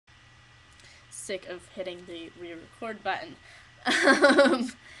sick of hitting the re-record button.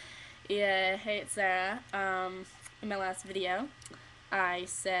 um, yeah, hey, it's Sarah. In my last video, I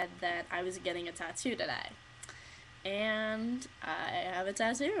said that I was getting a tattoo today. And I have a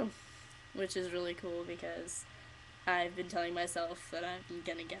tattoo, which is really cool because I've been telling myself that I'm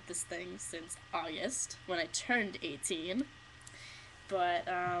gonna get this thing since August when I turned 18. But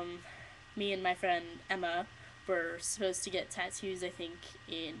me and my friend Emma were supposed to get tattoos, I think,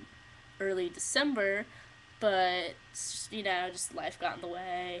 in early December, but just life got in the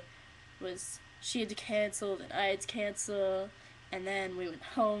way. She had to cancel, then I had to cancel, and then we went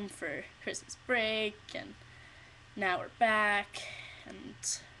home for Christmas break, and now we're back, and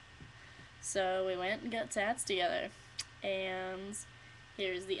so we went and got tats together, and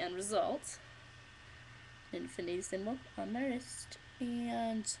here's the end result. Infinity symbol on my wrist,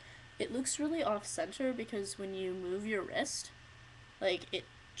 and it looks really off center because when you move your wrist, like, it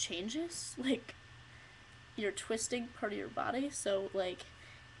changes, like, you're twisting part of your body, so, like,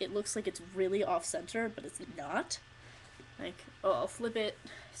 it looks like it's really off center, but it's not. Like, oh, I'll flip it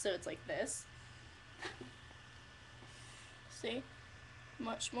so it's like this. See?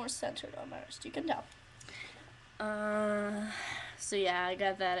 Much more centered on my wrist, you can tell. So yeah, I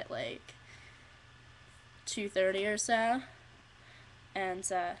got that at like 2:30 or so,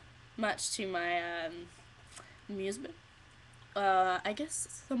 and much to my amusement, I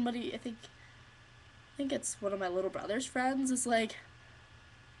guess somebody, I think it's one of my little brother's friends, is like,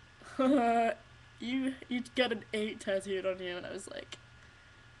 you got an 8 tattooed on you, and I was like,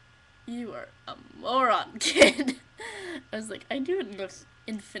 you are a moron, kid. I was like, I knew what an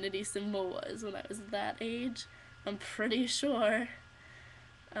infinity symbol was when I was that age. I'm pretty sure.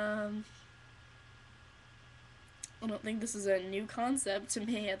 I don't think this is a new concept to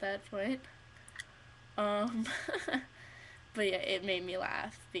me at that point. Um, but yeah, it made me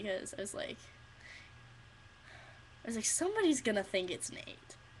laugh because I was like, somebody's gonna think it's an 8.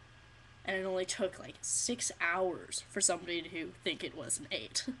 And it only took like 6 hours for somebody to think it was an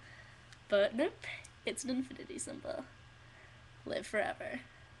 8. But nope, it's an infinity symbol. Live forever.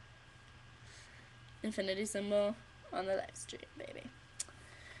 Infinity symbol on the live stream, baby.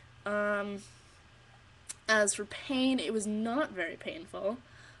 As for pain, it was not very painful.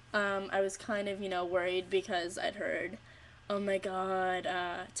 I was kind of, worried because I'd heard, oh my god,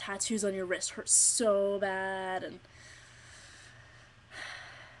 tattoos on your wrist hurt so bad, and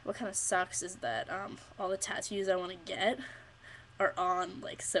what kind of sucks is that all the tattoos I want to get are on,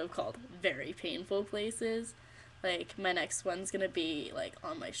 like, so-called very painful places. Like, my next one's gonna be, like,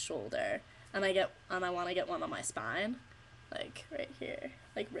 on my shoulder, and I want to get one on my spine, like, right here,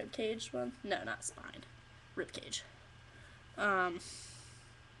 like, rib cage one. No, not spine, rib cage.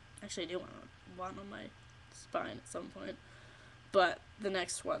 Actually, I do want one on my spine at some point, but the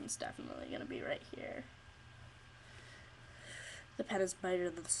next one's definitely gonna be right here. The pen is mightier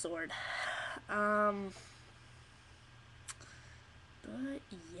than the sword. But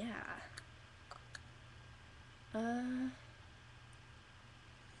yeah.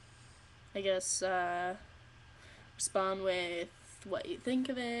 I guess, respond with what you think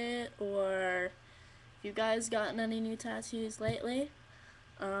of it, or if you guys gotten any new tattoos lately.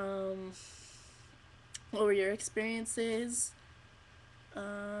 What were your experiences?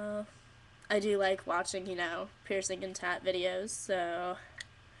 I do like watching, piercing and tat videos, so,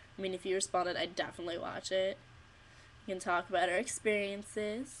 I mean, if you responded, I'd definitely watch it. We can talk about our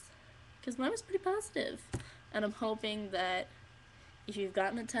experiences, because mine was pretty positive, and I'm hoping that if you've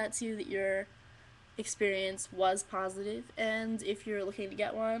gotten a tattoo that your experience was positive, and if you're looking to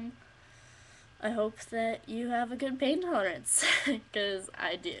get one, I hope that you have a good pain tolerance, because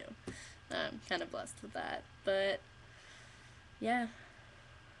I do. I'm kind of blessed with that, but yeah,